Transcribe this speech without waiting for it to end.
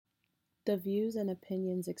The views and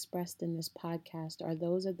opinions expressed in this podcast are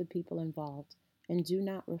those of the people involved and do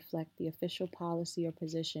not reflect the official policy or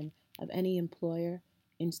position of any employer,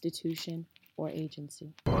 institution, or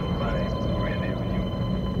agency.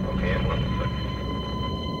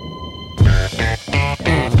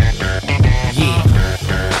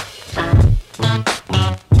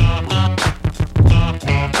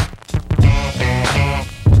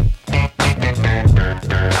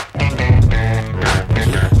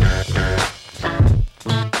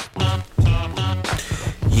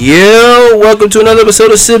 Yo, welcome to another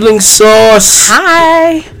episode of Sibling Sauce.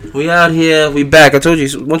 Hi. We out here. We back. I told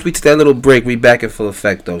you, once we took that little break, we back in full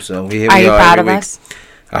effect, though. So here we are. Are you proud of us?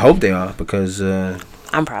 I hope they are, because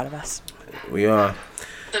I'm proud of us. we are.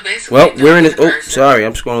 Well, we're in this. Oh, sorry.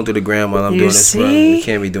 I'm scrolling through the gram while I'm doing this. Bro. We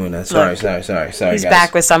can't be doing that. Sorry, Look, sorry, He's guys.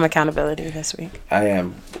 back with some accountability this week. I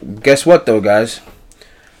am. Guess what, though, guys?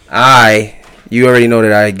 You already know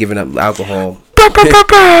that I had given up alcohol for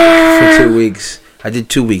 2 weeks. I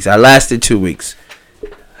did 2 weeks. I lasted 2 weeks.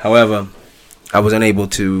 However, I was unable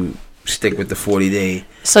to stick with the 40-day.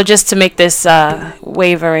 So just to make this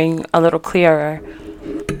wavering a little clearer,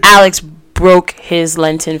 Alex broke his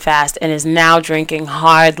Lenten fast and is now drinking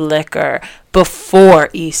hard liquor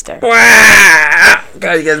before Easter.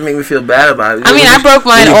 God, you guys make me feel bad about it. I mean, I broke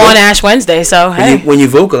mine on Ash Wednesday, so hey. When you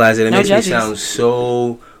vocalize it, it makes judges. me sound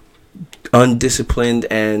so undisciplined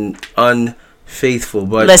and unfaithful.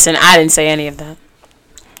 But listen, I didn't say any of that.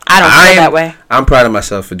 I don't feel that way. I'm proud of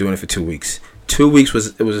myself for doing it for 2 weeks. 2 weeks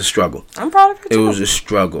was a struggle. I'm proud of you too. It was a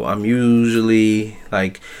struggle. I'm usually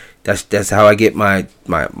like that's how I get my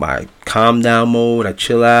calm down mode. I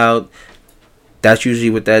chill out. That's usually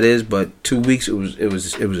what that is. But 2 weeks it was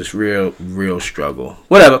this real struggle.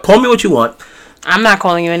 Whatever. Call me what you want. I'm not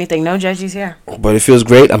calling you anything. No judges here. But it feels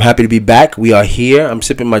great. I'm happy to be back. We are here. I'm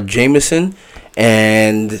sipping my Jameson.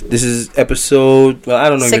 And this is episode, well, I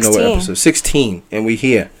don't even know what episode, 16, and we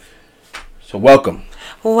here. So welcome.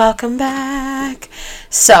 Welcome back.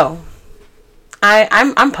 So,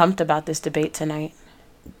 I'm pumped about this debate tonight.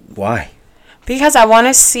 Why? Because I want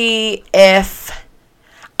to see if,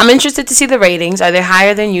 I'm interested to see the ratings. Are they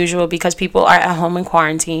higher than usual because people are at home and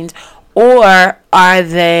quarantined? Or are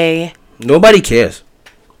they... Nobody cares.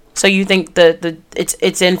 So you think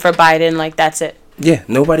it's in for Biden, like that's it? Yeah,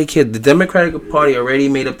 nobody cared. The Democratic Party already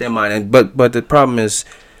made up their mind. But the problem is,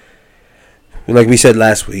 like we said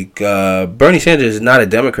last week, Bernie Sanders is not a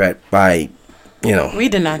Democrat by, We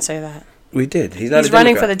did not say that. We did. He's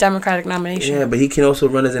running for the Democratic nomination. Yeah, but he can also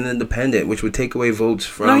run as an independent, which would take away votes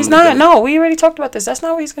from... No, he's not. No, we already talked about this. That's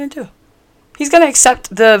not what he's going to do. He's going to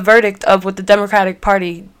accept the verdict of what the Democratic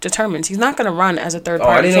Party determines. He's not going to run as a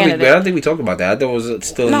third-party candidate. I don't think we talked about that. I thought it was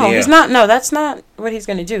still in the air. No, he's not. No, that's not what he's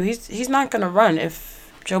going to do. He's not going to run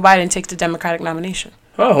if Joe Biden takes the Democratic nomination.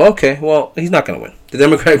 Oh, okay. Well, he's not going to win. The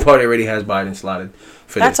Democratic Party already has Biden slotted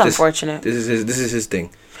for this. That's unfortunate. This is his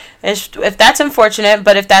thing. If that's unfortunate,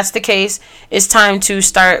 but if that's the case, it's time to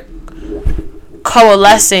start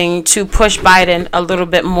coalescing to push Biden a little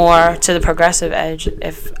bit more to the progressive edge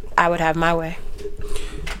if I would have my way.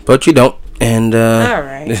 But you don't. And all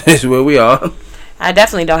right. This is where we are. I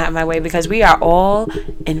definitely don't have my way because we are all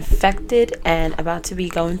infected and about to be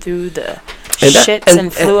going through the shits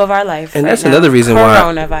and flu of our life. And that's now. another reason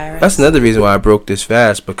Coronavirus. That's another reason why I broke this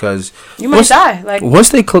fast, because you might die. Like once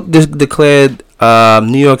they declared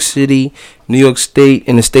New York City, New York State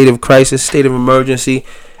in a state of crisis, state of emergency.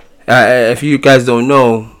 If you guys don't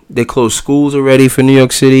know, they closed schools already for New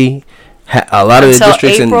York City. A lot of the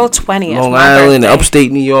districts April in 20th, Long Island,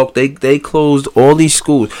 upstate New York, they closed all these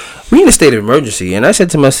schools. We're in a state of emergency, and I said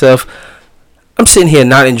to myself, I'm sitting here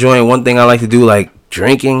not enjoying one thing I like to do, like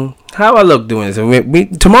drinking. How I look doing this?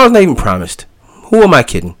 Tomorrow's not even promised. Who am I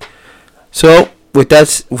kidding? So with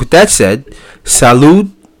that said,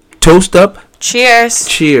 salud, toast up,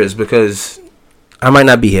 cheers, because I might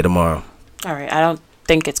not be here tomorrow. All right, I don't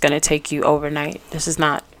think it's gonna take you overnight. This is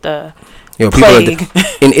not the people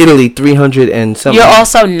in Italy, 300 and something. You're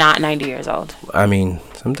also not 90 years old. I mean,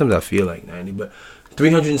 sometimes I feel like 90, but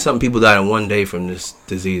 300 and something people died in one day from this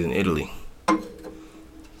disease in Italy.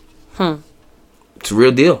 It's a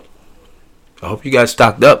real deal. I hope you guys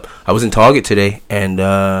stocked up. I was in Target today, and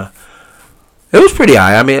it was pretty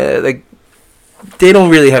high. I mean, like, they don't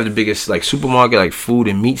really have the biggest like supermarket, like food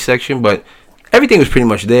and meat section, but everything was pretty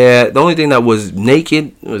much there. The only thing that was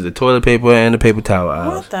naked was the toilet paper and the paper towel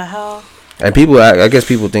aisles. What the hell? And people, I guess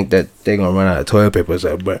people think that they're going to run out of toilet paper or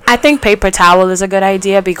something. But I think paper towel is a good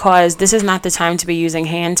idea because this is not the time to be using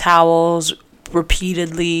hand towels,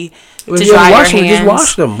 repeatedly to If dry your wash them, hands. just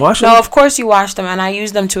wash them. Wash them. No, of course you wash them, and I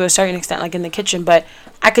use them to a certain extent, like in the kitchen. But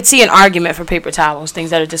I could see an argument for paper towels, things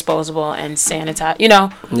that are disposable and sanitize. You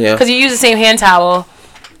know, Yeah. because you use the same hand towel.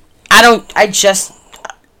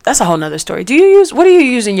 That's a whole nother story. What do you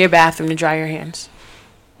use in your bathroom to dry your hands?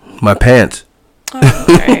 My pants. All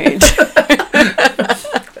right.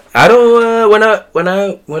 I don't.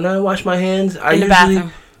 When I wash my hands, I In the usually.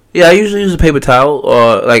 bathroom. Yeah, I usually use a paper towel,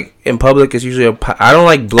 or like in public, it's usually I don't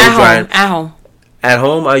like blow drying. At home. At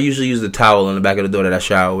home, I usually use the towel on the back of the door that I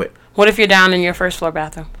shower with. What if you're down in your first floor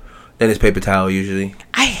bathroom? Then it's paper towel usually.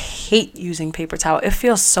 I hate using paper towel. It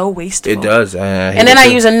feels so wasteful. It does. And then I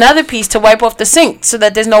use another piece to wipe off the sink so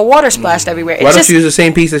that there's no water splashed everywhere. Why don't you use the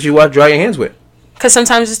same piece that you dry your hands with? Because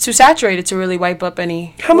sometimes it's too saturated to really wipe up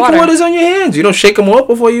any How much water. water is on your hands? You don't shake them off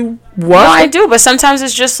before you wash No, I them? do, but sometimes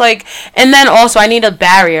it's just like, and then also I need a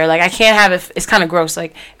barrier. Like I can't have it. It's kind of gross.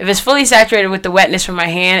 Like if it's fully saturated with the wetness from my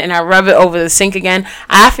hand and I rub it over the sink again,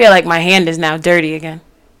 I feel like my hand is now dirty again.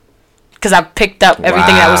 Because I picked up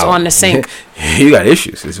everything that was on the sink. You got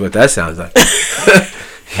issues, is what that sounds like.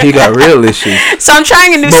 You got real issues. So I'm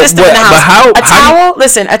trying a new system in the house. But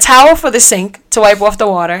a towel for the sink to wipe off the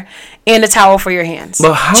water, and a towel for your hands.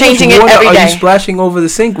 But how Changing much water it every are day. you splashing over the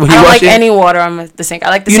sink when I you don't wash like it? any water on the sink. I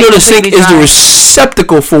like the You sink. know the sink is the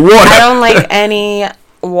receptacle for water. I don't like any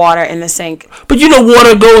water in the sink. But you know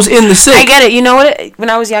water goes in the sink. I get it. You know what?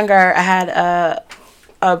 When I was younger, I had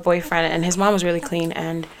a boyfriend, and his mom was really clean,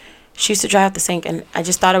 and she used to dry out the sink, and I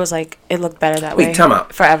just thought it was like, it looked better that way. Wait, time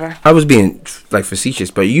out. Forever. I was being like facetious,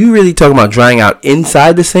 but you really talking about drying out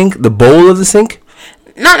inside the sink, the bowl of the sink?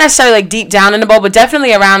 Not necessarily like deep down in the bowl, but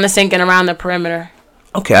definitely around the sink and around the perimeter.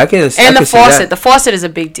 Okay, I can. And the faucet. The faucet is a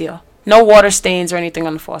big deal. No water stains or anything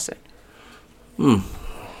on the faucet.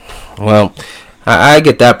 Well, I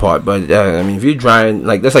get that part, but I mean, if you're drying,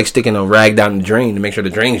 like that's like sticking a rag down the drain to make sure the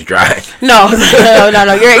drain's dry. No,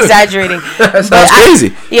 you're exaggerating. That sounds crazy.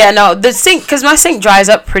 The sink, because my sink dries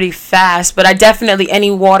up pretty fast, but I definitely,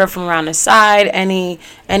 any water from around the side, any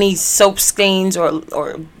soap stains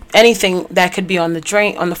or anything that could be on the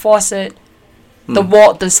drain, on the faucet, the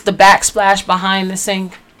wall, the backsplash behind the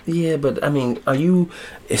sink. Yeah, but I mean,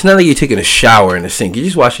 it's not like you're taking a shower in the sink. You're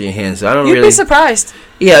just washing your hands. So I don't You'd be surprised.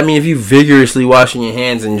 Yeah, I mean, if you vigorously washing your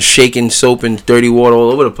hands and shaking soap and dirty water all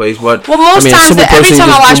over the place, but most times, every time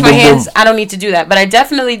I wash my hands, boom. I don't need to do that. But I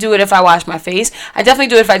definitely do it if I wash my face. I definitely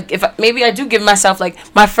do it if maybe I do give myself like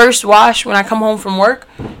my first wash when I come home from work,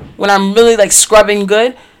 when I'm really like scrubbing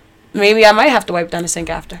good. Maybe I might have to wipe down the sink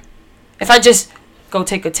after. If I just go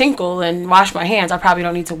take a tinkle and wash my hands, I probably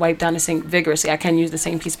don't need to wipe down the sink vigorously. I can use the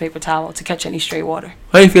same piece of paper towel to catch any stray water.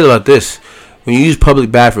 How do you feel about this? When you use public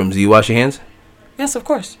bathrooms, do you wash your hands? Yes, of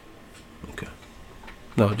course. Okay.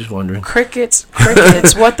 No, just wondering. Crickets.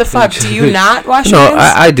 What the fuck? Do you not wash your hands? No,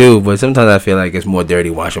 I do, but sometimes I feel like it's more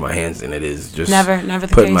dirty washing my hands than it is just never the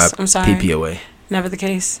putting case. my I'm sorry. pee away. Never the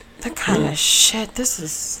case. That kind of shit. This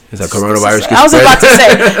is. Is that coronavirus? I was about to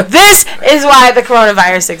say, this is why the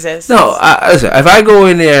coronavirus exists. No, listen, if I go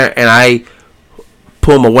in there and I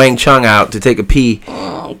pull my Wang Chung out to take a pee,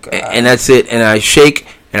 and that's it, and I shake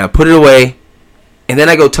and I put it away, and then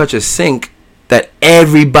I go touch a sink that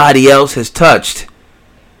everybody else has touched,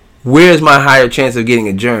 where's my higher chance of getting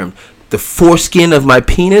a germ? The foreskin of my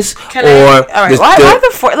penis, All right, why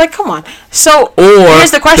the like? Come on. So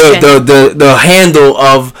here's the question: the handle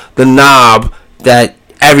of the knob that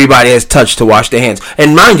everybody has touched to wash their hands.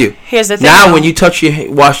 And mind you, here's the thing. Now, when you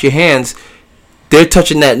wash your hands, they're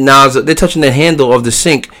touching that nozzle. They're touching the handle of the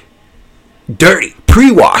sink, dirty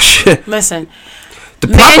pre-wash. Listen,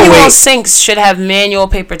 manual sinks should have manual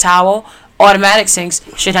paper towel. Automatic sinks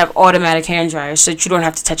should have automatic hand dryers, so that you don't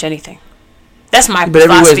have to touch anything. That's my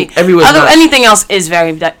philosophy. Anything else is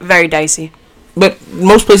very, very dicey. But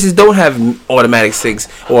most places don't have automatic sinks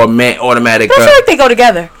or automatic. But I feel like they go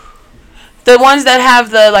together. The ones that have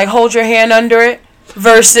the like hold your hand under it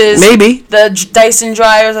versus maybe the Dyson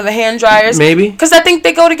dryers or the hand dryers. Maybe because I think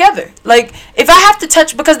they go together. Like if I have to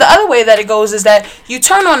touch, because the other way that it goes is that you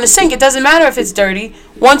turn on the sink. It doesn't matter if it's dirty.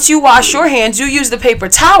 Once you wash your hands, you use the paper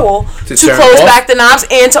towel to close back the knobs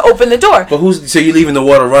and to open the door. But so you're leaving the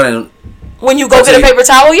water running? When you go get a paper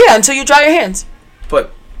towel, yeah, until you dry your hands.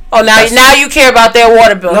 But now you care about their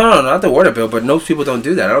water bill. No, not the water bill. But most people don't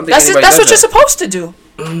do that. I don't think that's what you're supposed to do.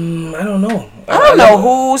 I don't know. I don't know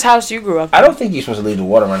whose house you grew up in. I don't think you're supposed to leave the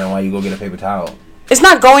water running while you go get a paper towel. It's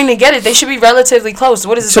not going to get it. They should be relatively close.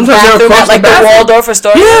 What is this? Sometimes they're across like the Waldorf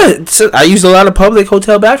Astoria? Yeah, I use a lot of public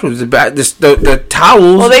hotel bathrooms. The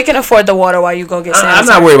towels. Well, they can afford the water while you go get sanitized. I'm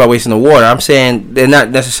not worried about wasting the water. I'm saying they're not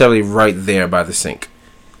necessarily right there by the sink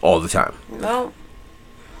all the time. Well,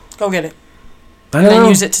 go get it. And then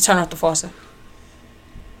use it to turn off the faucet.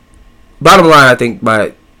 Bottom line, I think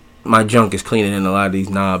my junk is cleaner than a lot of these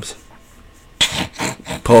knobs.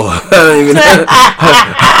 Paul.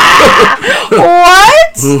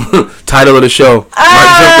 What? Title of the show.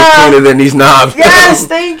 My junk is cleaner than these knobs. Yes,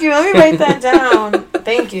 thank you. Let me write that down.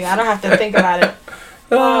 Thank you. I don't have to think about it.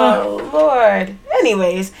 Oh, Lord.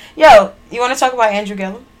 Anyways, yo, you want to talk about Andrew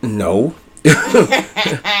Gillum? No.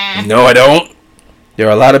 No, I don't. There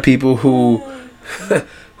are a lot of people who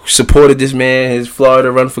supported this man, his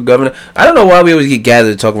Florida run for governor. I don't know why we always get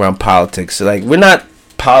gathered to talk around politics. Like, we're not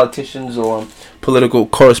politicians or political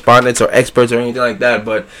correspondents or experts or anything like that,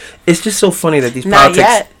 but it's just so funny that these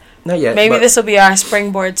politics... Not yet. Maybe this will be our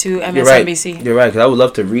springboard to MSNBC. You're right, because I would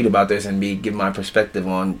love to read about this and give my perspective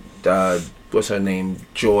on, what's her name?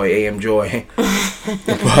 Joy, AM Joy.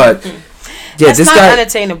 But, yeah, That's not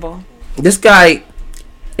unattainable. This guy,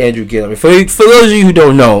 Andrew Gillum, for those of you who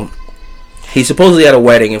don't know, he supposedly had a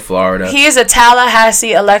wedding in Florida. He is a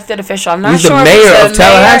Tallahassee elected official. I'm not he's sure. He's the mayor of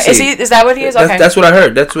Tallahassee. Is that what he is? Okay. That's what I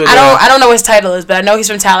heard. That's what. I don't know what his title is, but I know he's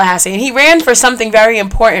from Tallahassee, and he ran for something very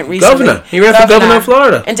important recently. Governor. He ran for governor of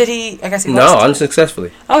Florida. And did he? I guess he lost. No,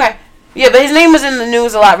 unsuccessfully. Okay. Yeah, but his name was in the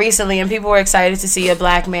news a lot recently, and people were excited to see a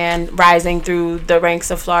black man rising through the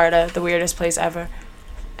ranks of Florida, the weirdest place ever.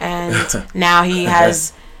 And now he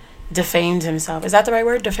has defamed himself. Is that the right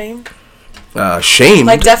word? Defamed? Shamed.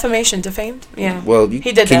 Like defamation, defamed? Yeah. Well, he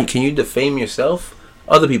did that. Can you defame yourself?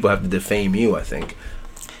 Other people have to defame you, I think.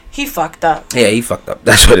 He fucked up. Yeah, he fucked up.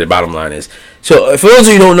 That's what the bottom line is. So, for those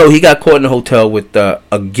of you who don't know, he got caught in a hotel with a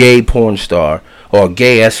gay porn star or a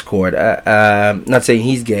gay escort. Not saying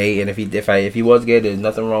he's gay, and if he was gay, there's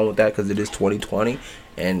nothing wrong with that because it is 2020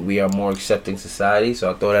 and we are more accepting society. So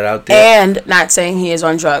I'll throw that out there. And not saying he is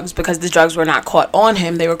on drugs because the drugs were not caught on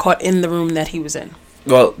him; they were caught in the room that he was in.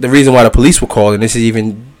 Well, the reason why the police were called, and this is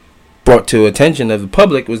even brought to attention of the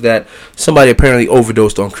public, was that somebody apparently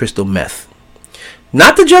overdosed on crystal meth.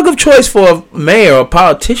 Not the drug of choice for a mayor or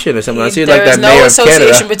politician or something. There is no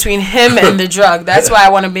association between him and the drug. That's why I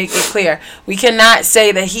want to make it clear. We cannot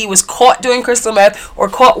say that he was caught doing crystal meth or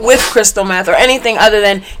caught with crystal meth or anything other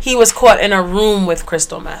than he was caught in a room with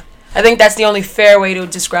crystal meth. I think that's the only fair way to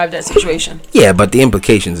describe that situation. Yeah, but the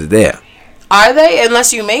implications are there. Are they?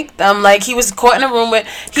 Unless you make them. Like, he was caught in a room with...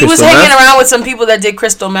 He was hanging around with some people that did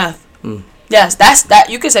crystal meth. Mm. Yes, that's that.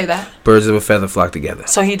 You could say that. Birds of a feather flock together.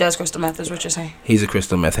 So he does crystal meth, is what you're saying. He's a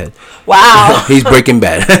crystal meth head. Wow. He's Breaking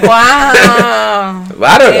Bad. Wow.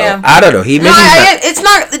 I don't know. It's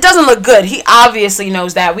not. It doesn't look good. He obviously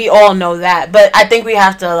knows that. We all know that. But I think we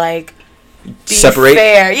have to be separate.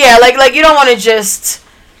 Fair. Yeah. Like you don't want to just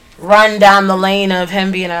run down the lane of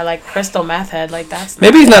him being a crystal meth head. That's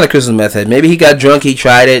maybe he's not a crystal meth head. Maybe he got drunk. He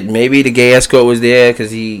tried it. Maybe the gay escort was there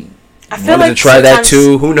because he. I feel wanted to try that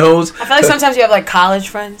too. Who knows? I feel like sometimes you have college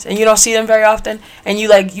friends and you don't see them very often, and you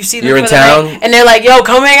see them. You're in town, and they're like, "Yo,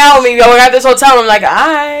 come hang out with me. Yo, we're at this hotel." I'm like,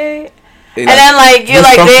 "Alright." And then you're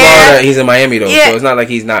from there. Florida, he's in Miami though, so it's not like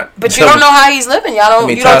he's not. But you don't know how he's living. You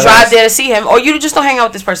don't drive there to see him, or you just don't hang out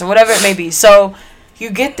with this person, whatever it may be. So you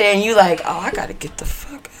get there and you oh, I gotta get the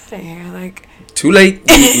fuck out of here, Too late.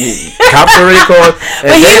 Cops already called.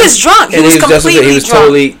 But he was drunk. He was completely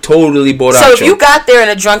drunk. He was totally bored out. So if you got there in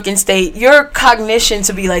a drunken state, your cognition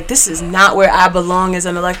to be this is not where I belong as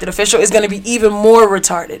an elected official is going to be even more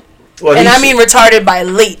retarded. Well, and I mean retarded by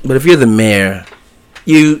late. But if you're the mayor,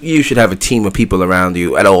 you should have a team of people around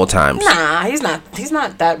you at all times. Nah, he's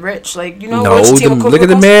not that rich. No, look at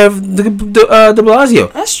the mayor of de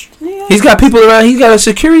Blasio. He's got people around. He's got a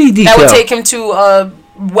security detail. That would take him to a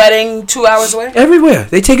wedding 2 hours away? Everywhere.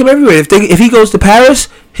 They take him everywhere. If he goes to Paris,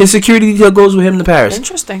 his security detail goes with him to Paris.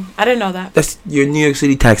 Interesting. I didn't know that. That's your New York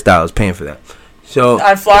City tax dollars paying for that. So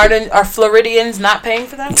are Floridians not paying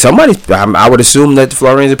for that? I would assume that the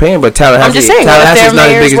Floridians are paying, but Tallahassee. I'm just saying, Tallahassee's not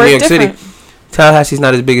as big as New York different. City. Tallahassee's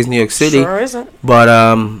not as big as New York City. Sure isn't. But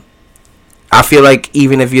I feel like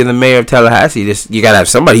even if you're the mayor of Tallahassee, you gotta have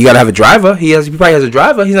somebody. You gotta have a driver. He probably has a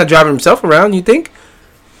driver. He's not driving himself around. You think?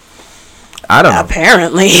 I don't know.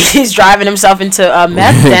 Apparently, he's driving himself into a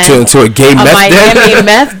meth den. to a gay meth den. Miami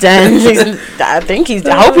meth den.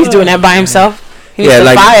 I hope he's doing that by himself. De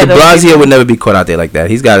Blasio would never be caught out there like that.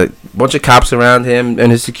 He's got a bunch of cops around him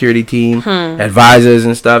and his security team, advisors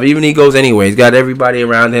and stuff. Even he goes anywhere. He's got everybody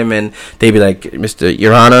around him, and they be like, "Mr.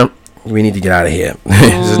 Your Honor, we need to get out of here.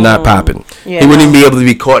 This is not popping." Yeah, he wouldn't even be able to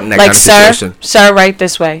be caught in that kind of situation. Sir, right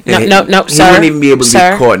this way. No, sir. He wouldn't even be able to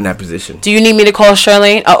be caught in that position. Do you need me to call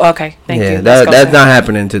Charlene? Oh, okay. Thank you. Yeah, that's not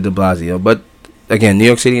happening to de Blasio. But, again, New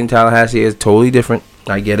York City and Tallahassee is totally different.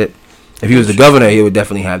 I get it. If he was the governor, he would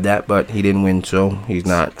definitely have that, but he didn't win, so he's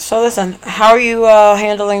not. So, listen, how are you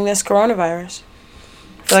handling this coronavirus?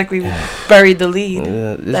 feel like we buried the lead.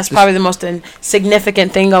 That's probably the most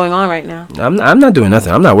significant thing going on right now. I'm not doing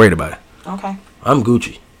nothing. I'm not worried about it. Okay. I'm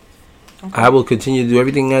Gucci. Okay. I will continue to do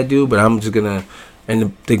everything I do, but I'm just gonna.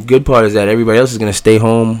 And the good part is that everybody else is gonna stay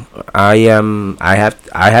home. I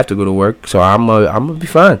have to go to work, so I'm gonna be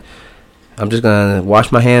fine. I'm just gonna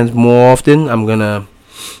wash my hands more often. I'm gonna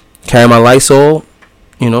carry my Lysol.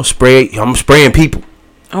 Spray. I'm spraying people.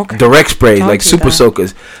 Okay. Direct spray, like super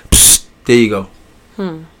soakers. Psst, there you go.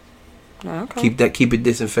 Okay. Keep it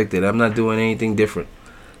disinfected. I'm not doing anything different.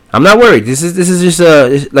 I'm not worried. This is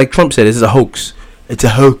just like Trump said. This is a hoax. It's a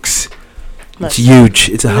hoax. It's huge.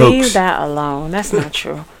 It's a hoax. Leave that alone. That's not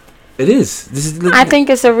true. It is. I think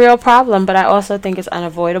it's a real problem, but I also think it's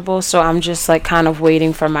unavoidable. So I'm just like kind of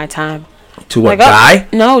waiting for my time. To what, die?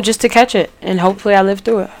 No, just to catch it, and hopefully I live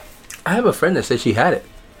through it. I have a friend that said she had it.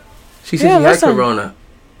 She said she had corona.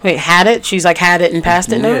 Wait, had it? She's like had it and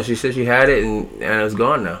passed it now? Yeah, she said she had it and it's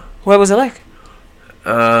gone now. What was it like?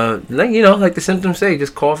 Like the symptoms say,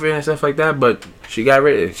 just coughing and stuff like that. But she got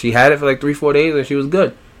rid of it. She had it for like 3-4 days and she was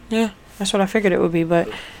good. Yeah, that's what I figured it would be. But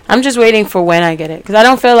I'm just waiting for when I get it, because I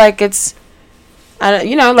don't feel like it's,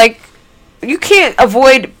 you can't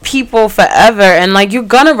avoid people forever, and like you're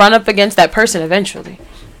gonna run up against that person eventually.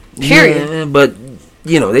 Period. Yeah, but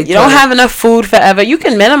you don't have enough food forever. You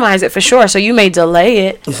can minimize it for sure, so you may delay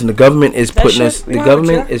it. Listen, the government is putting us. The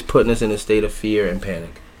government is putting us in a state of fear and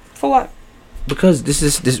panic. For what? Because this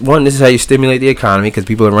is how you stimulate the economy. Because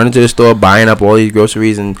people are running to the store, buying up all these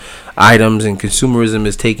groceries and items, and consumerism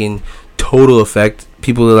is taking total effect.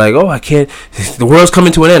 People are like, oh, I can't. The world's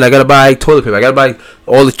coming to an end. I gotta buy toilet paper. I gotta buy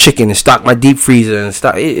all the chicken and stock my deep freezer and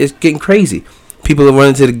stock. It's getting crazy. People are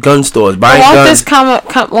running to the gun stores, buying guns.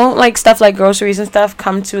 Won't like stuff like groceries and stuff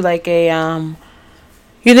come to like a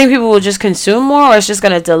You think people will just consume more, or it's just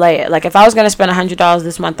gonna delay it? Like if I was gonna spend $100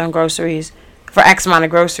 this month on groceries for X amount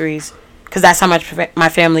of groceries, because that's how much my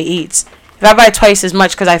family eats. If I buy twice as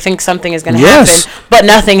much because I think something is gonna happen, but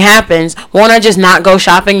nothing happens, won't I just not go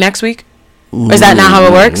shopping next week? Or is that not how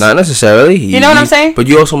it works? Not necessarily. You know what I'm saying? But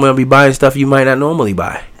you also might be buying stuff you might not normally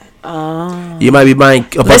buy. Oh. You might be buying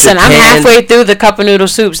a bunch Listen, of I'm halfway through the cup of noodle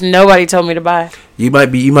soups. Nobody told me to buy. You might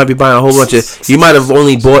be buying a whole bunch of. You might have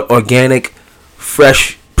only bought organic,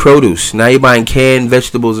 fresh produce. Now you're buying canned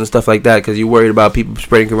vegetables and stuff like that because you're worried about people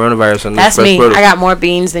spreading coronavirus on this fresh me. produce. I got more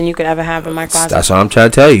beans than you could ever have in my closet. That's what I'm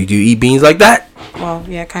trying to tell you. Do you eat beans like that? Well,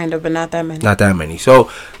 yeah, kind of, but not that many. Not that many.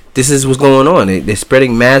 So this is what's going on. They're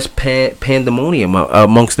spreading mass pandemonium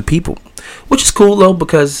amongst the people, which is cool though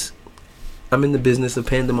because I'm in the business of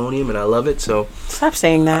pandemonium and I love it. So stop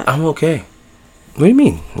saying that. I'm okay. What do you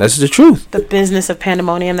mean? That's the truth. The business of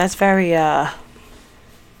pandemonium. That's very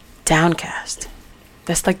downcast.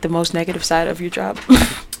 That's like the most negative side of your job.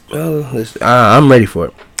 Well, I'm ready for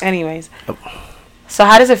it. Anyways, so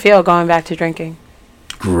how does it feel going back to drinking?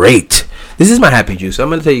 Great. This is my happy juice. I'm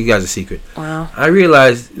going to tell you guys a secret. Wow. I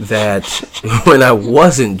realized that when I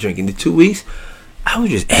wasn't drinking, the 2 weeks, I was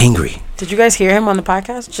just angry. Did you guys hear him on the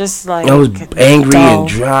podcast? Just like I was angry and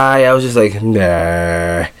dry. I was just like,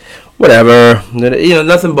 nah, whatever.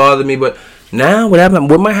 Nothing bothered me. But now, what happened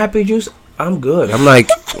with my happy juice? I'm good. I'm like,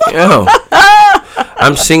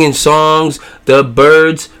 I'm singing songs. The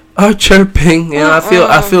birds are chirping.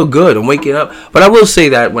 I feel good. I'm waking up. But I will say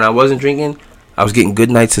that when I wasn't drinking, I was getting good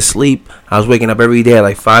nights of sleep. I was waking up every day at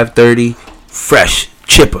like 5:30, fresh,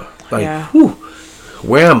 chipper. Like, whew,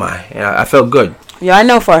 where am I? And I felt good. Yeah, I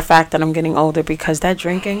know for a fact that I'm getting older because that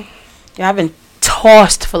drinking. Yeah, I've been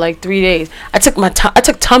tossed for like 3 days. I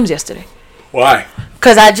took Tums yesterday. Why?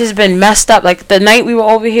 Because I just been messed up. Like the night we were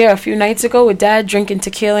over here a few nights ago with Dad drinking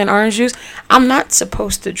tequila and orange juice. I'm not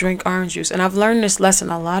supposed to drink orange juice, and I've learned this lesson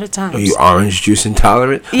a lot of times. Are you orange juice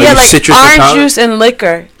intolerant? Yeah, like orange juice and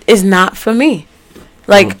liquor is not for me.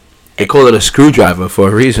 Like they call it a screwdriver for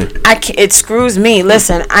a reason. It screws me.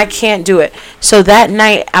 Listen, I can't do it. So that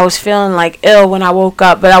night I was feeling like ill when I woke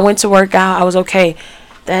up, but I went to work out. I was okay.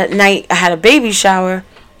 That night I had a baby shower.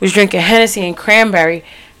 Was drinking Hennessy and cranberry.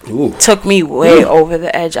 Ooh. Took me way over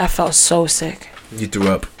the edge. I felt so sick. You threw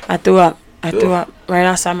up. I threw up right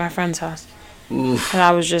outside my friend's house. Oof. And I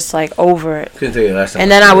was just like over it. Couldn't tell you last time. And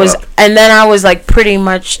then I was like pretty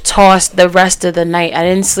much tossed the rest of the night. I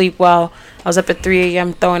didn't sleep well. I was up at 3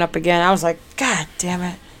 a.m. throwing up again. I was like, God damn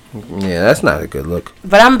it. Yeah, that's not a good look.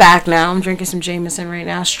 But I'm back now. I'm drinking some Jameson right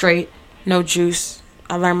now, straight, no juice.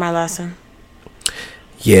 I learned my lesson.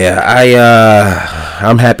 Yeah,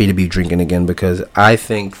 I'm happy to be drinking again because I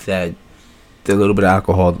think that the little bit of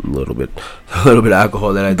alcohol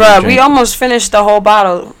that I did. Bruh, we almost finished the whole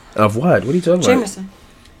bottle. Of what? What are you talking Jameson. about?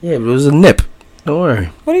 Yeah, but it was a nip. Don't worry.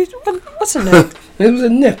 What's a nip? It was a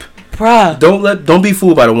nip. Bruh. Don't be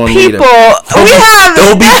fooled by the 1 liter.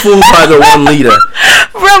 Don't be fooled by the 1 liter.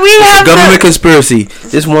 Bro, we have government conspiracy.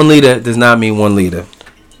 This 1 liter does not mean 1 liter.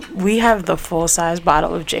 We have the full-size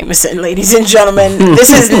bottle of Jameson, ladies and gentlemen.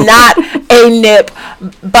 This is not a nip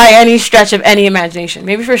by any stretch of any imagination.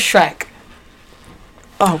 Maybe for Shrek.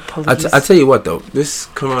 Oh, please. I tell you what, though. This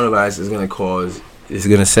coronavirus is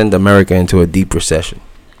going to send America into a deep recession.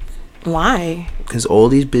 Why? Because all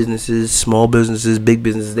these businesses, small businesses, big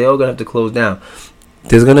businesses, they all going to have to close down.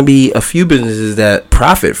 There's going to be a few businesses that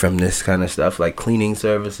profit from this kind of stuff, like cleaning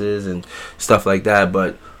services and stuff like that,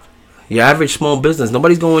 but your average small business,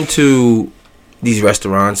 nobody's going to these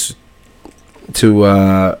restaurants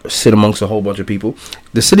to sit amongst a whole bunch of people.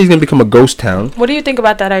 The city's going to become a ghost town. What do you think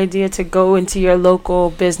about that idea to go into your local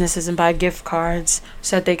businesses and buy gift cards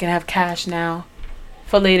so that they can have cash now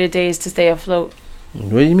for later days to stay afloat? What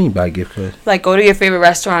do you mean buy gift cards? Like, go to your favorite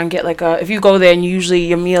restaurant and get if you go there and usually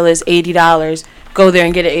your meal is $80, go there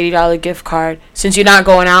and get an $80 gift card since you're not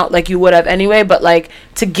going out like you would have anyway, but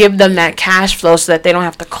to give them that cash flow so that they don't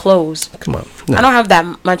have to close. Come on. No. I don't have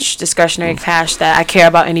that much discretionary cash that I care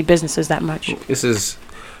about any businesses that much. This is...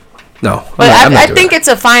 No. But I think it's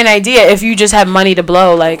a fine idea if you just have money to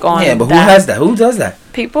blow on. Yeah, but who has that? Who does that?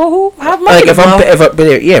 People who have money to blow.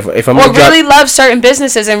 If I'm or really love certain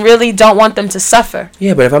businesses and really don't want them to suffer.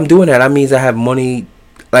 Yeah, but if I'm doing that, that means I have money.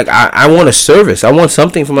 Like, I want a service. I want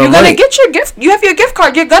something for my money. You're going to get your gift. You have your gift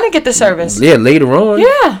card. You're going to get the service. Yeah, later on.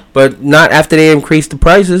 Yeah. But not after they increase the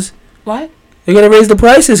prices. What? They're going to raise the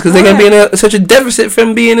prices because they're going to be in such a deficit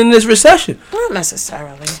from being in this recession. Not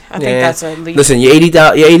necessarily. I think that's a leap. Listen, your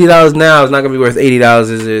 $80 now is not going to be worth $80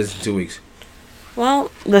 as it is in 2 weeks.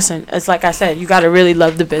 Well, listen, it's like I said, you got to really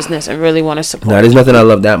love the business and really want to support. No, there's nothing I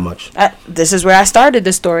love that much. This is where I started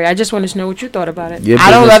this story. I just wanted to know what you thought about it.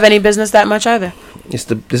 I don't love any business that much either. This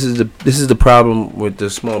is the problem with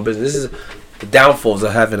the small business. This is the downfalls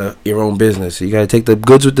of having your own business. You got to take the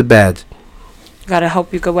goods with the bad. You got to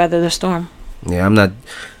hope you could weather the storm. Yeah, I'm not.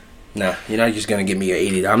 Nah, you're not just gonna give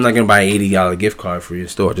me I'm not gonna buy an $80 gift card for your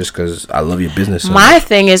store just because I love your business. So my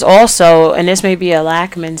thing is also, and this may be a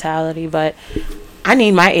lack mentality, but I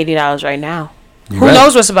need my $80 right now. Who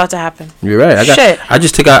knows what's about to happen? You're right. I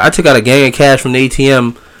took out a gang of cash from the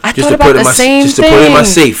ATM. I thought about the same thing. Just to put it in my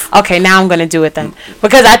safe. Okay, now I'm gonna do it then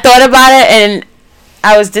because I thought about it and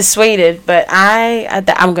I was dissuaded, but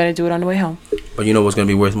I'm gonna do it on the way home. But you know what's gonna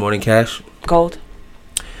be worth more than cash? Gold.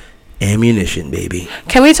 Ammunition, baby.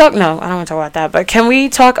 Can we talk? No, I don't want to talk about that. But can we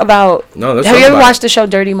talk about? No, let's have talk you ever about watched the show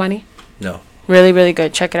Dirty Money? No. Really, really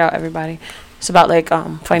good. Check it out, everybody. It's about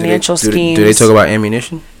financial schemes. Do they talk about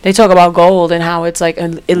ammunition? They talk about gold and how it's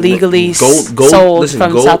illegally sold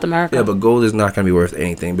from South America. Yeah, but gold is not going to be worth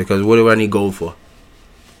anything because what do I need gold for?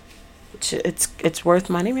 It's worth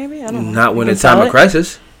money, maybe. I don't know. Not when it's time of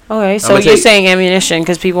crisis. Okay, so you're saying ammunition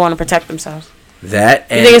because people want to protect themselves. That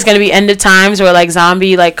and you think it's gonna be end of times or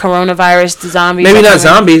coronavirus zombies? Maybe not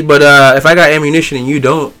zombies, but if I got ammunition and you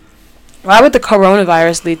don't, why would the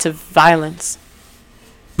coronavirus lead to violence?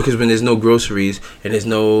 Because when there's no groceries and there's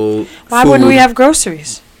no why wouldn't we have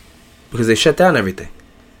groceries? Because they shut down everything.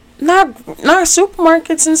 Not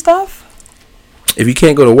supermarkets and stuff. If you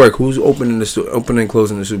can't go to work, who's opening and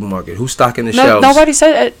closing the supermarket? Who's stocking the shelves? Nobody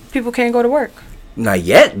said people can't go to work. Not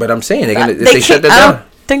yet, but I'm saying if they shut that down. I don't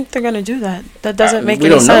think they're gonna do that. That doesn't make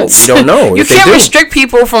any sense. We don't know. You can't restrict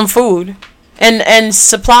people from food and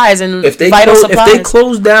supplies and vital supplies. If they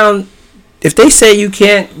close down, if they say you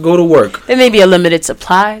can't go to work, there may be a limited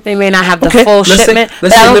supply. They may not have the full shipment.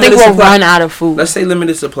 But I don't think we'll run out of food. Let's say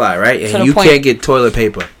limited supply, right? And you can't get toilet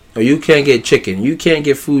paper, or you can't get chicken, you can't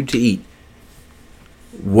get food to eat.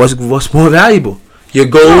 What's more valuable? Your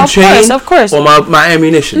gold chain, of course, or my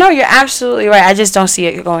ammunition? No, you're absolutely right. I just don't see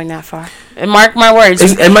it going that far. And mark my words.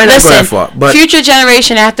 It might not go that far, but future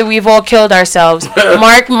generation after we've all killed ourselves,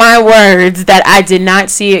 mark my words that I did not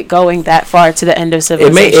see it going that far to the end of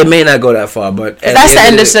civilization. It may not go that far, but that's the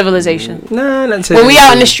end of civilization. Nah, not when we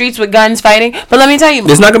out in the streets with guns fighting. But let me tell you,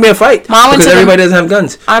 there's not gonna be a fight because everybody doesn't have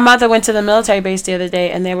guns. Our mother went to the military base the other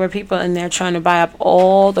day, and there were people in there trying to buy up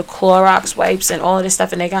all the Clorox wipes and all of this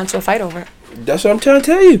stuff, and they got into a fight over it. That's what I'm trying to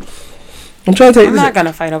tell you. I'm not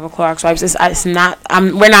gonna fight over Clorox wipes. It's not.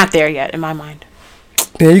 We're not there yet in my mind.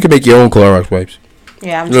 Yeah, you can make your own Clorox wipes.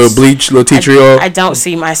 Yeah, little bleach, little tea tree oil. I don't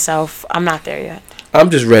see myself. I'm not there yet. I'm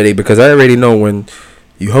just ready because I already know when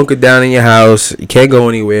you hunker down in your house, you can't go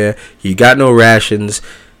anywhere, you got no rations,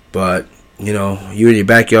 but you're in your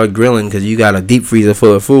backyard grilling because you got a deep freezer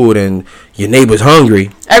full of food and your neighbor's hungry.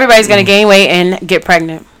 Everybody's gonna gain weight and get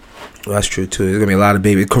pregnant. Well, that's true too. There's gonna be a lot of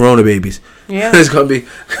babies, Corona babies. Yeah, it's gonna be.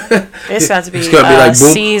 It's got to be. It's gonna be like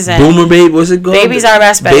season. Boomer baby. What's it called? Babies are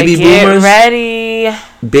best. Baby get boomers. Ready.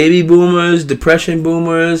 Baby boomers, depression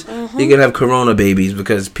boomers. Mm-hmm. You're gonna have Corona babies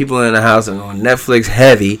because people in the house are on Netflix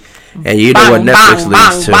heavy, and you know what Netflix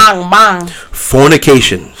leads to?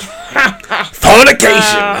 Fornication.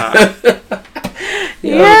 Fornication.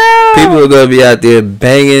 Yeah. People are gonna be out there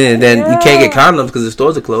banging, and then you can't get condoms because the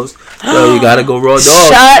stores are closed. So you gotta go raw dog.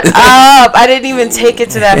 Shut up! I didn't even take it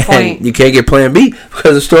to that point. You can't get Plan B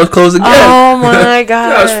because the store's closed again. Oh my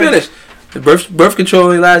god! No, it's finished. The birth control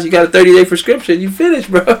only lasts. You got a 30-day prescription. You finished,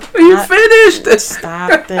 bro. You finished.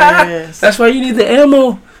 Stop this. That's why you need the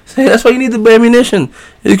ammo. That's why you need the ammunition.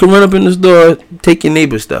 You can run up in the store, take your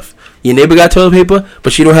neighbor's stuff. Your neighbor got toilet paper,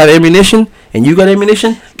 but she don't have ammunition, and you got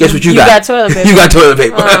ammunition. Guess what you got? You got toilet paper. You got toilet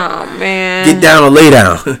paper. Oh man. Get down or lay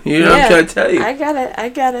down. You know what I'm trying to tell you. I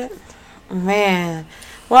get it. Man.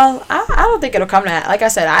 Well, I don't think it'll come to that. Like I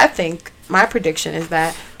said, I think my prediction is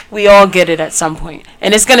that we all get it at some point.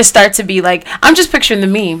 And it's going to start to be like, I'm just picturing the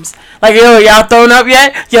memes. Like, yo, y'all thrown up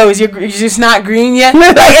yet? Yo, is your just not green yet?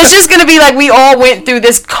 Like, it's just going to be like we all went through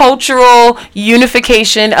this cultural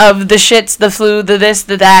unification of the shits, the flu, the this,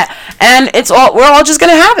 the that. And we're all just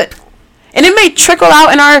going to have it. And it may trickle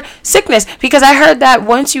out in our sickness. Because I heard that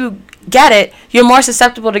once you get it, you're more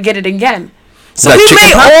susceptible to get it again. So like we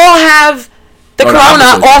may all have the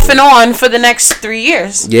corona off and on for the next 3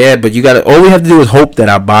 years. Yeah, but all we have to do is hope that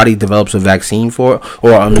our body develops a vaccine for it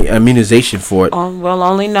or immunization for it. We'll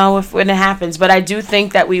only know when it happens, but I do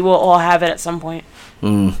think that we will all have it at some point.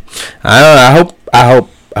 I hope I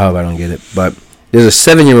don't get it, but there's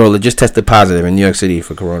a 7-year-old that just tested positive in New York City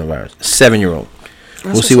for coronavirus. 7-year-old.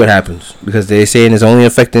 We'll see what happens because they're saying it's only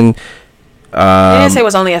affecting. They didn't say it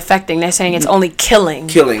was only affecting. They're saying it's only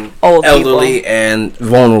killing old elderly people. And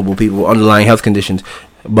vulnerable people, underlying health conditions.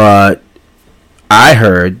 But I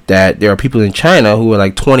heard that there are people in China who are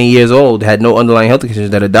like 20 years old, had no underlying health conditions,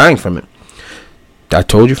 that are dying from it. I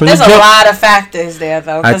told you from the jump. There's a lot of factors there,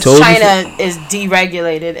 though, because China is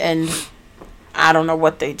deregulated, and I don't know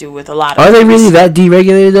what they do with a lot of. Are they really that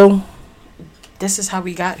deregulated though? This is how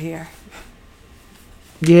we got here.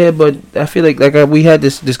 Yeah, but I feel like we had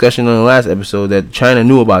this discussion on the last episode that China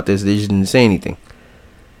knew about this. They just didn't say anything.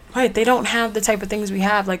 Right. They don't have the type of things we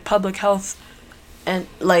have, like public health and,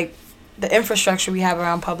 like, the infrastructure we have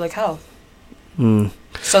around public health.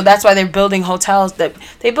 So that's why they're building hotels.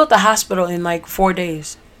 They built a hospital in, like, 4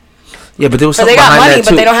 days. Yeah, but there was something behind that, too. They got money,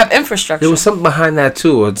 but they don't have infrastructure. There was something behind that,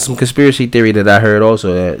 too. Or some conspiracy theory that I heard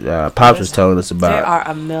also that Pops was telling us about. There are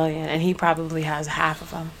a million, and he probably has half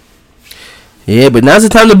of them. Yeah, but now's the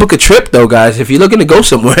time to book a trip, though, guys. If you're looking to go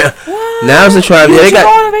somewhere, now's the time. Yeah,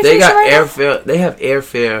 they got airfare. They have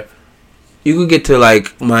airfare. You could get to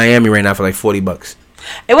like Miami right now for like $40.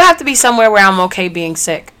 It would have to be somewhere where I'm okay being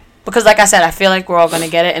sick, because like I said, I feel like we're all gonna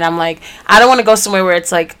get it, and I'm like, I don't want to go somewhere where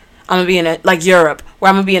it's like I'm gonna be in like Europe, where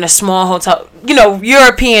I'm gonna be in a small hotel. You know,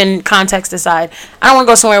 European context aside, I don't want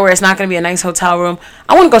to go somewhere where it's not gonna be a nice hotel room.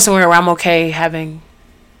 I want to go somewhere where I'm okay having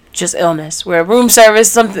just illness, where room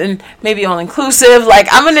service, something maybe all inclusive. Like,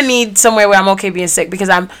 I'm gonna need somewhere where I'm okay being sick, because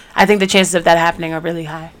I think the chances of that happening are really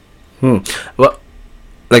high. Well,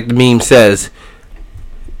 like the meme says,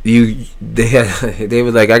 they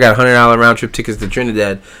were like, I got $100 round trip tickets to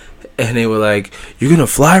Trinidad, and they were like, you're gonna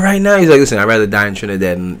fly right now? He's like, listen, I'd rather die in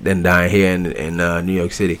Trinidad than die here in New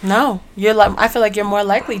York City. No, I feel like you're more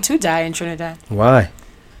likely to die in Trinidad. Why?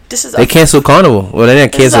 They canceled Carnival. Well, they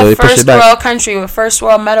didn't cancel. They pushed it back. First world country with first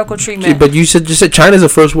world medical treatment. But you said China's a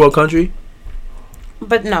first world country.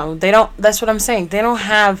 But no, they don't. That's what I'm saying. They don't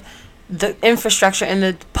have the infrastructure and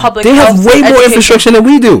the public. They have way more infrastructure than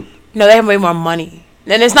we do. No, they have way more money,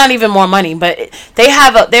 and it's not even more money. But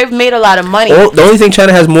they've made a lot of money. The only thing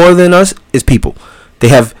China has more than us is people. They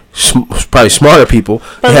have probably smarter people.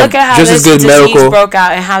 But look at how this disease broke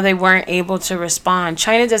out and how they weren't able to respond.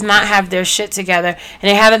 China does not have their shit together, and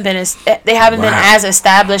they haven't been as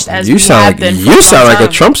established as we have been. You sound like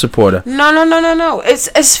a Trump supporter. No.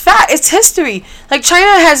 It's fact. It's history. Like,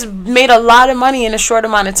 China has made a lot of money in a short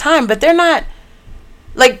amount of time, but they're not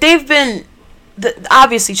like they've been.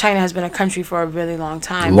 Obviously, China has been a country for a really long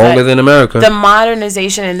time. Longer than America. The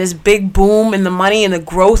modernization and this big boom in the money and the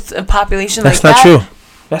growth of population. That's not true.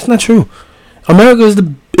 That's not true. America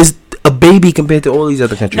is a baby compared to all these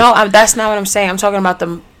other countries. No, that's not what I'm saying. I'm talking about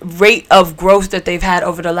the rate of growth that they've had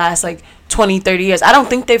over the last 20, 30 years. I don't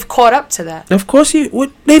think they've caught up to that. Of course,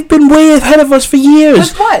 they've been way ahead of us for years.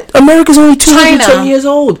 With what? America's only 210 years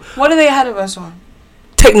old. What are they ahead of us on?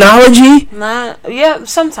 Technology? Yeah,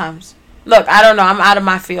 sometimes. Look, I don't know. I'm out of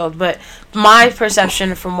my field, but my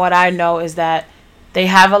perception from what I know is that They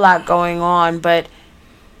have a lot going on, but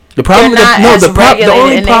the problem, they're not as regulated. The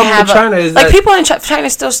only and problem they have with China is that people in China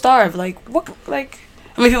still starve. Like what? Like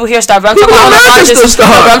I mean, people here starve. But I'm People talking about on a in America larger. still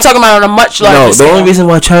No, starve. but I'm talking about on a much larger. no. The scale. only reason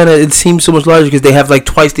why China it seems so much larger because they have like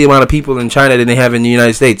twice the amount of people in China than they have in the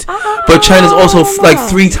United States. But China's also like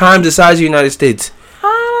 3 times the size of the United States.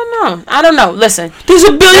 I don't know. Listen, There's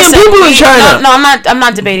a billion people in China. No, I'm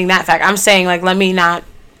not debating that fact. I'm saying like let me not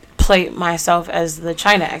play myself as the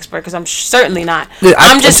China expert because I'm certainly not.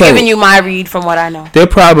 I'm just giving you my read from what I know. Their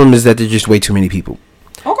problem is that there's just way too many people.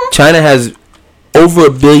 Okay. China has over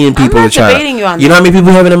 1 billion people in China. Debating you on know how many people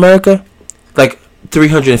we have in America? Like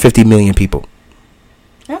 350 million people.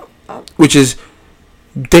 Yeah. Which is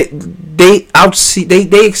they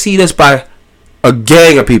exceed us by a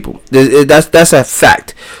gang of people. That's a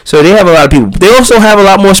fact. So they have a lot of people. They also have a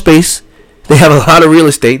lot more space. They have a lot of real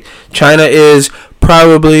estate. China is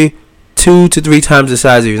probably 2 to 3 times the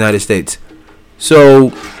size of the United States.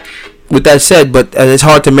 So, with that said, but it's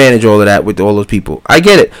hard to manage all of that with all those people. I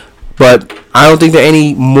get it, but I don't think they're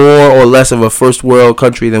any more or less of a first world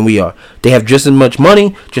country than we are. They have just as much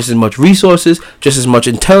money, just as much resources, just as much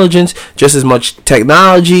intelligence, just as much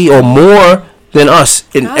technology, or more than us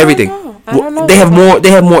in everything. I don't know They have more.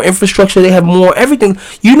 They have more infrastructure. They have more everything.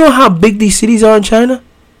 You know how big these cities are in China?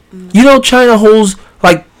 You know China holds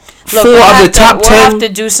like 4 of the top 10. We'll have to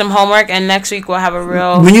do some homework, and next week we'll have a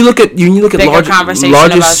real. When you look at conversation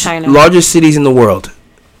about China. largest cities in the world,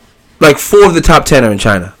 like 4 of the top 10 are in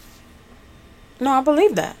China. No, I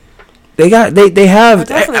believe that. They have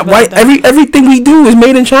why everything we do is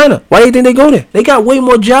made in China. Why do you think they go there? They got way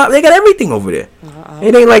more jobs. They got everything over there.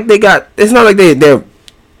 It ain't like they got. It's not like they're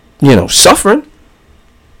suffering.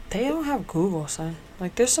 They don't have Google, son.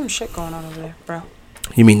 Like there's some shit going on over there, bro.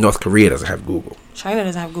 You mean North Korea doesn't have Google? China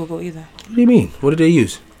doesn't have Google either. What do you mean? What do they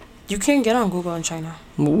use? You can't get on Google in China.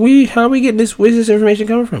 How are we getting this? Where's this information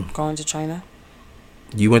coming from? Going to China.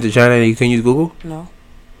 You went to China and you couldn't use Google? No.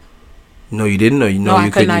 No, you didn't. Or you know I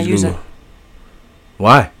you could couldn't not use Google. it.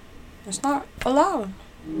 Why? It's not allowed.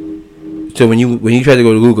 So when you tried to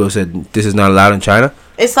go to Google, it said this is not allowed in China.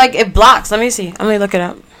 It's like it blocks. Let me see. Let me look it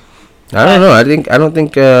up. I don't know. I don't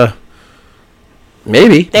think.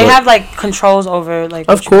 Maybe they have like controls over like.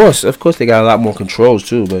 Of course, they got a lot more controls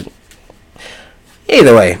too. But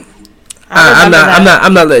either way,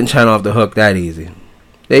 I'm not letting China off the hook that easy.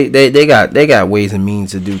 They got ways and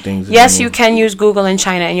means to do things. Yes, you can use Google in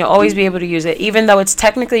China, and you'll always be able to use it, even though it's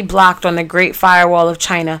technically blocked on the Great Firewall of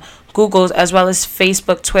China. Google's as well as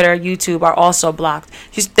Facebook, Twitter, YouTube are also blocked.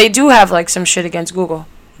 They do have like some shit against Google.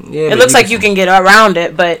 Yeah, it looks like you can get around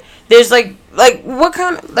it, but there's like what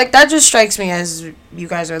kind of, like that just strikes me as you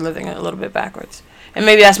guys are living a little bit backwards, and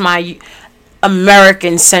maybe that's my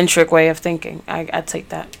American centric way of thinking. I take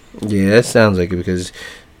that. Yeah, that sounds like it because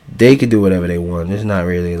they could do whatever they want. It's not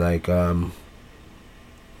really like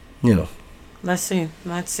Let's see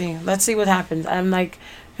what happens. I'm like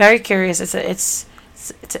very curious. It's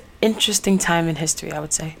an interesting time in history, I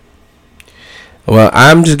would say. Well,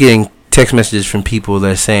 I'm just getting text messages from people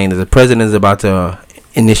that are saying that the president is about to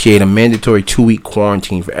initiate a mandatory 2-week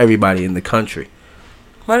quarantine for everybody in the country.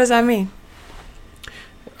 What does that mean?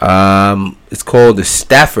 It's called the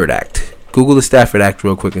Stafford Act. Google the Stafford Act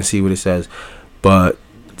real quick and see what it says. But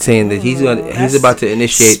saying that he's about to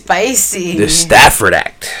initiate spicy. The Stafford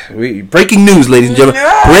Act. Breaking news, ladies and gentlemen.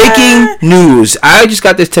 Breaking news. I just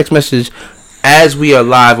got this text message as we are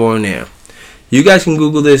live on air. You guys can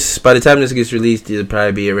Google this. By the time this gets released, it'll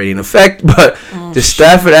probably be already in effect. But the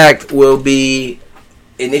Stafford Act will be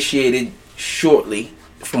initiated shortly,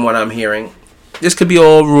 from what I'm hearing. This could be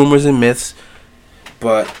all rumors and myths,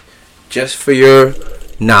 but just for your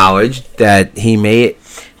knowledge that he may.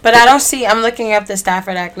 But I don't see. I'm looking up the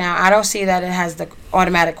Stafford Act now. I don't see that it has the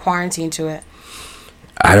automatic quarantine to it.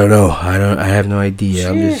 I don't know. I have no idea. Sheesh.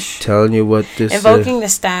 I'm just telling you what this. Invoking the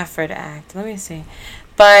Stafford Act. Let me see.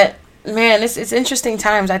 But man, it's interesting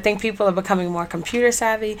times. I think people are becoming more computer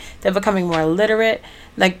savvy. They're becoming more literate.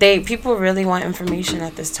 Like people really want information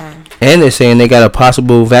at this time. And they're saying they got a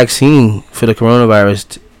possible vaccine for the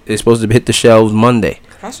coronavirus. It's supposed to hit the shelves Monday.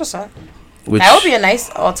 That's what's up. That would be a nice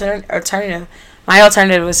alternative. My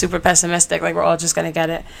alternative was super pessimistic. Like we're all just gonna get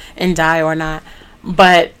it and die or not.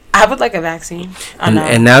 But I would like a vaccine.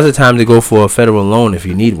 And now's the time to go for a federal loan if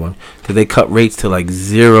you need one, because they cut rates to like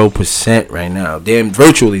 0% right now. Damn,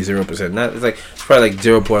 virtually 0%. Not it's probably like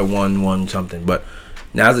 0.11 something. But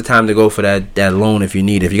now's the time to go for that loan if you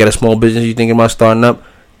need it. If you got a small business you're thinking about starting up,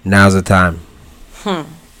 now's the time.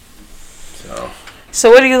 So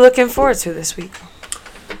what are you looking forward to this week?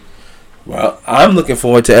 Well, I'm looking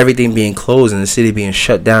forward to everything being closed and the city being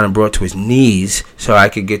shut down and brought to its knees so I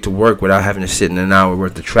could get to work without having to sit in an hour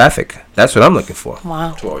worth of traffic. That's what I'm looking for.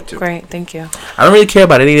 Wow. Forward to. Great. Thank you. I don't really care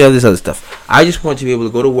about any of this other stuff. I just want to be able to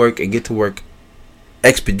go to work and get to work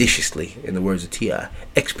expeditiously, in the words of T.I.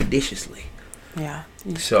 Expeditiously. Yeah.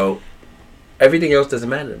 So, everything else doesn't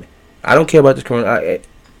matter to me. I don't care about this corona.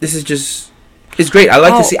 This is just... It's great. I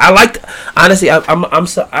like to see. Honestly.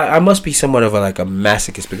 I must be somewhat of a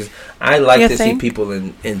masochist because I like to see people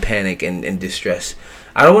in panic and in distress.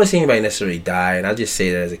 I don't want to see anybody necessarily die, and I just say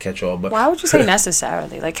that as a catch-all. But why would you say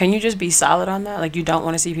necessarily? Like, can you just be solid on that? Like, you don't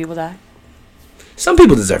want to see people die? Some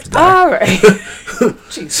people deserve to die. All right.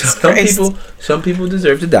 Jesus Christ. Some people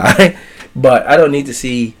deserve to die, but I don't need to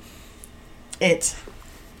see it.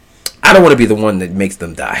 I don't want to be the one that makes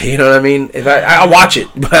them die. You know what I mean? If I watch it,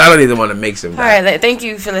 but I don't need the one that makes them die. All right. Thank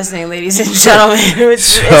you for listening, ladies and gentlemen.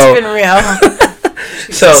 It's been real.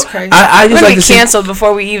 So I just like to see canceled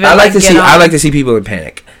before we even. I like to see people in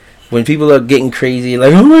panic when people are getting crazy.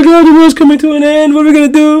 Like, oh my God, the world's coming to an end. What are we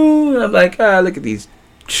gonna do? And I'm like, look at these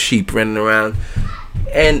sheep running around,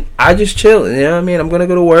 and I just chill. You know what I mean? I'm gonna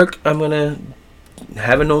go to work. I'm gonna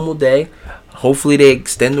have a normal day. Hopefully they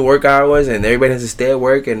extend the work hours and everybody has to stay at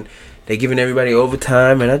work and they're giving everybody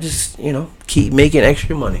overtime, and I just, keep making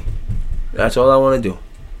extra money. That's all I want to do.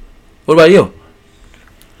 What about you?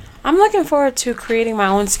 I'm looking forward to creating my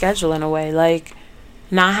own schedule in a way, like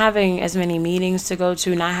not having as many meetings to go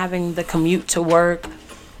to, not having the commute to work,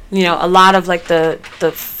 a lot of like the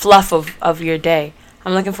fluff of your day.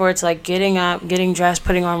 I'm looking forward to like getting up, getting dressed,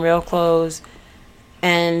 putting on real clothes,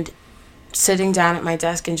 and sitting down at my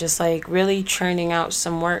desk and just like really churning out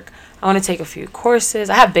some work. I want to take a few courses.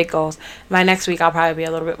 I have big goals. By next week, I'll probably be a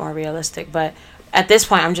little bit more realistic. But at this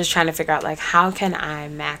point, I'm just trying to figure out, like, how can I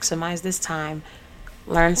maximize this time,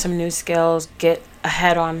 learn some new skills, get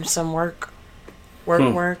ahead on some work.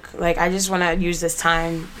 Like, I just want to use this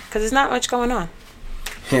time because there's not much going on.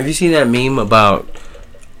 Have you seen that meme about,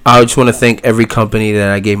 I just want to thank every company that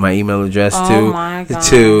I gave my email address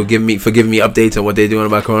to giving me updates on what they're doing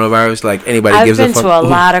about coronavirus. Like, anybody gives a fuck. I've been to a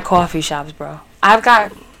lot of coffee shops, bro. I've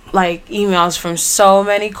got like emails from so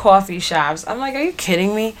many coffee shops. I'm like, are you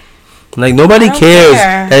kidding me? Like, nobody cares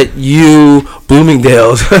at you,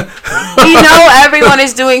 Bloomingdale's. Everyone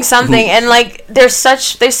is doing something, and like they're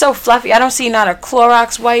so fluffy. I don't see not a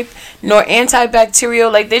Clorox wipe nor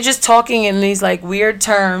antibacterial. Like, they're just talking in these like weird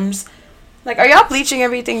terms. Like, are y'all bleaching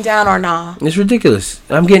everything down or not? It's ridiculous.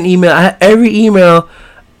 I'm getting every email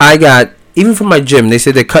I got. Even from my gym, they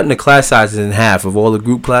said they're cutting the class sizes in half of all the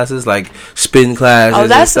group classes, like spin classes. Oh,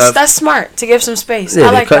 that's smart to give some space. Yeah,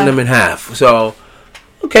 I like they're cutting them in half. So,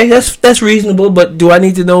 okay, that's reasonable. But do I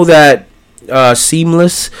need to know that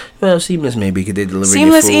Seamless? Well, Seamless maybe because they deliver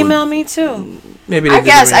Seamless your food. Email me too. Maybe I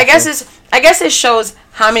guess it shows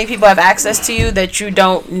how many people have access to you that you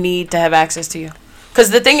don't need to have access to you.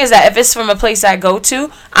 Because the thing is that if it's from a place I go to,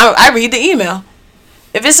 I read the email.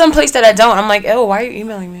 If it's some place that I don't, I'm like, oh, why are you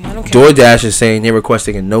emailing me? I don't care. DoorDash is saying they're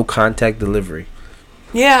requesting a no-contact delivery.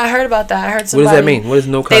 Yeah, I heard about that. I heard somebody. What does that mean? What is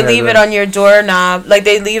no-contact They leave it on your doorknob. Like,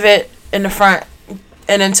 they leave it in the front.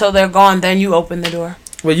 And until they're gone, then you open the door.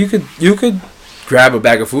 Well, you could grab a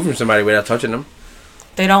bag of food from somebody without touching them.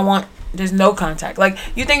 They don't want... There's no contact. Like,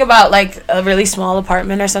 you think about, like, a really small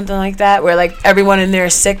apartment or something like that where, like, everyone in there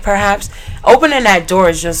is sick, perhaps. Opening that door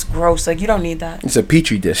is just gross. Like, you don't need that. It's a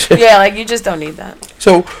petri dish. Yeah, like, you just don't need that.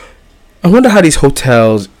 So, I wonder how these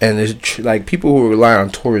hotels and there's people who rely on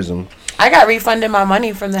tourism. I got refunded my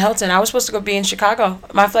money from the Hilton. I was supposed to go be in Chicago.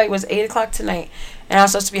 My flight was 8 o'clock tonight, and I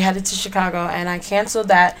was supposed to be headed to Chicago, and I canceled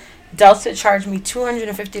that. Delta charged me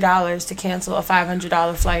 $250 to cancel a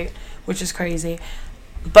 $500 flight, which is crazy.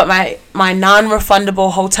 But my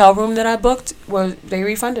non-refundable hotel room that I booked, they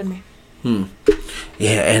refunded me.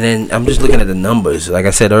 Yeah, and then I'm just looking at the numbers. Like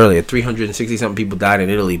I said earlier, 360-something people died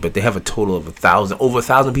in Italy, but they have a total of 1,000. Over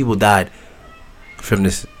 1,000 people died from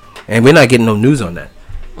this. And we're not getting no news on that.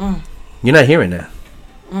 You're not hearing that.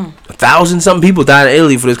 1,000-something people died in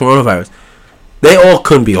Italy for this coronavirus. They all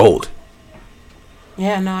couldn't be old.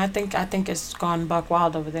 Yeah, no, I think it's gone buck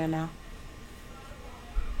wild over there now.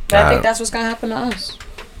 But I think that's what's going to happen to us.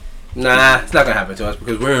 Nah, it's not going to happen to us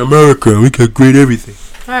because we're in America. We got great everything.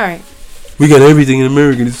 All right. We got everything in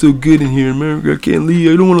America. It's so good in here in America. I can't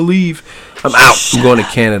leave. I don't want to leave. I'm out. I'm going to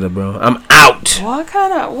Canada, bro. I'm out.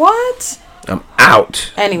 What? I'm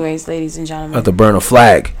out. Anyways, ladies and gentlemen. I have to burn a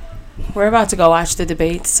flag. We're about to go watch the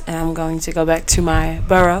debates, and I'm going to go back to my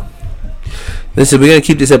borough. Listen, we're going to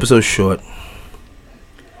keep this episode short.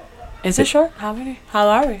 Is it short? How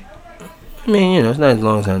are we? I mean, it's not as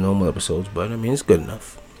long as our normal episodes, but I mean, it's good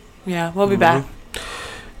enough. Yeah, we'll be back.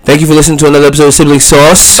 Thank you for listening to another episode of Sibling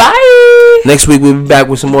Sauce. Bye. Next week we'll be back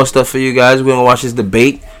with some more stuff for you guys. We're gonna watch this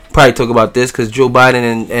debate. Probably talk about this because Joe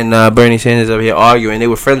Biden and Bernie Sanders are here arguing. They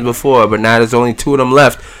were friends before, but now there's only two of them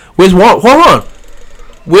left. Where's Warren? Hold on.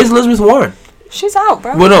 Where's Elizabeth Warren? She's out,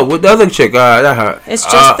 bro. Well, no, with the other chick, not her. It's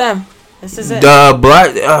just them. This is it.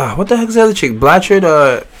 What the heck is the other chick?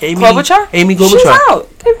 Blatchard, Amy Klobuchar? Amy Klobuchar.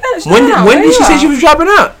 She's out. When did she say she was dropping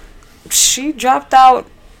out? She dropped out.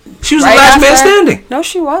 She was the last man standing. No,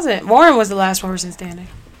 she wasn't. Warren was the last person standing.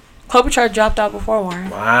 Klobuchar dropped out before Warren.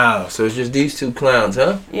 Wow, so it's just these two clowns,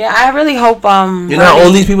 huh? Yeah, I really hope. You know how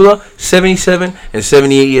old these people are? 77 and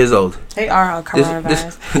 78 years old. They are on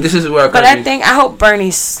coronavirus. This is where. But I hope Bernie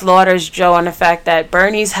slaughters Joe on the fact that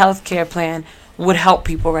Bernie's health care plan would help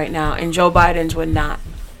people right now, and Joe Biden's would not.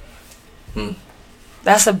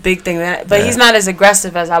 That's a big thing. But he's not as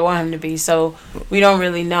aggressive as I want him to be, so we don't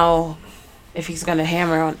really know if he's going to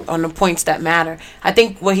hammer on the points that matter. I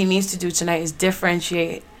think what he needs to do tonight is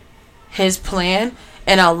differentiate his plan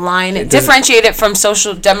and align it, differentiate it from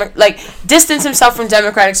distance himself from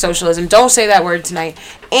democratic socialism. Don't say that word tonight.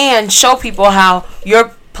 And show people how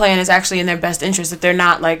your plan is actually in their best interest, that they're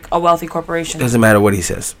not like a wealthy corporation. Doesn't matter what he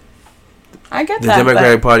says. I get the that. The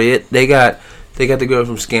Democratic Party, they got the girl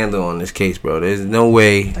from Scandal on this case, bro. There's no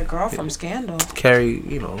way. The girl from Scandal. Carrie,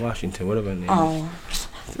 Washington, whatever her name is.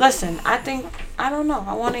 Listen, I don't know.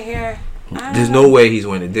 I want to hear. There's no way he's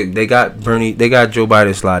winning. They got Bernie. They got Joe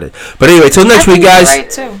Biden slotted. But anyway, till next week, guys. Right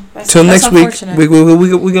too. Till next week,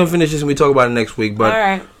 we're gonna finish this and we talk about it next week. But all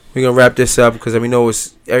right, we're gonna wrap this up because we know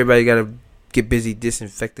everybody got to get busy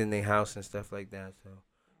disinfecting their house and stuff like that. So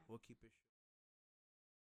we'll keep it.